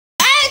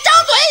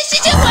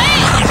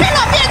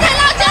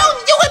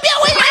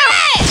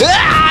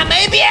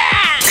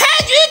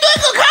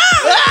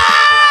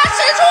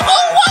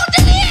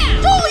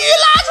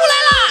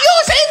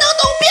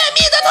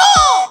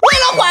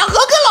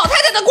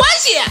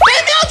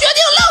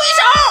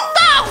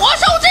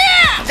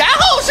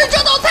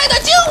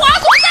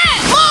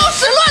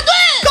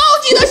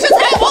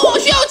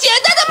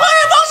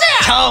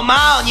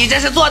你这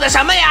是做的什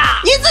么呀？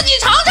你自己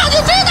尝尝就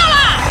知道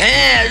了。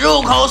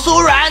入口酥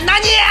软难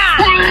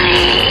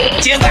念，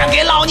竟敢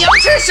给老娘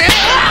吃屎！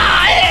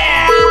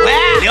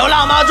喂，流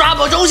浪猫抓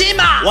捕中心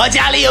吗？我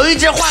家里有一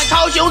只患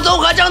超雄综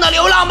合症的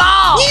流浪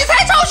猫。你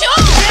才超雄！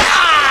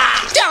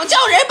想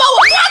叫人把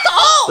我抓走！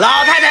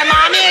老太太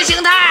马面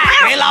形态，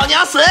给老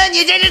娘死！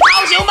你这只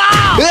超雄猫！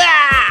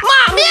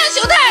马面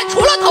形态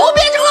除了头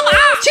变成了马，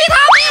其他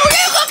没有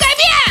任何改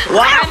变。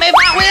我还没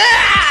发挥。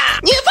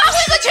你发挥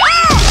个球！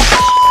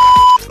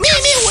秘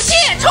密武器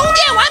充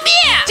电完毕，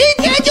今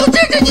天就治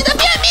治你的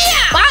便秘，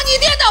把你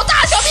电到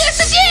大小便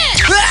失禁。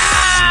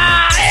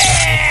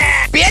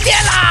别电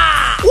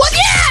啦！我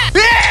电！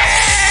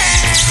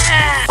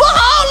不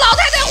好，老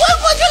太太昏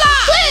过去了。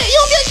对，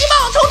用电击棒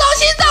冲到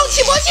心脏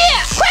起搏器，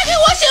快给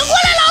我醒过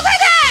来，老太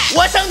太！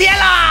我升天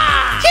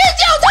啦！天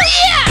降正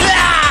义！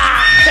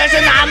这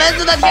是哪门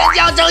子的天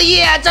降正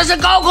义？这是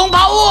高空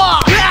抛物！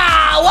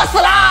我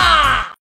死啦！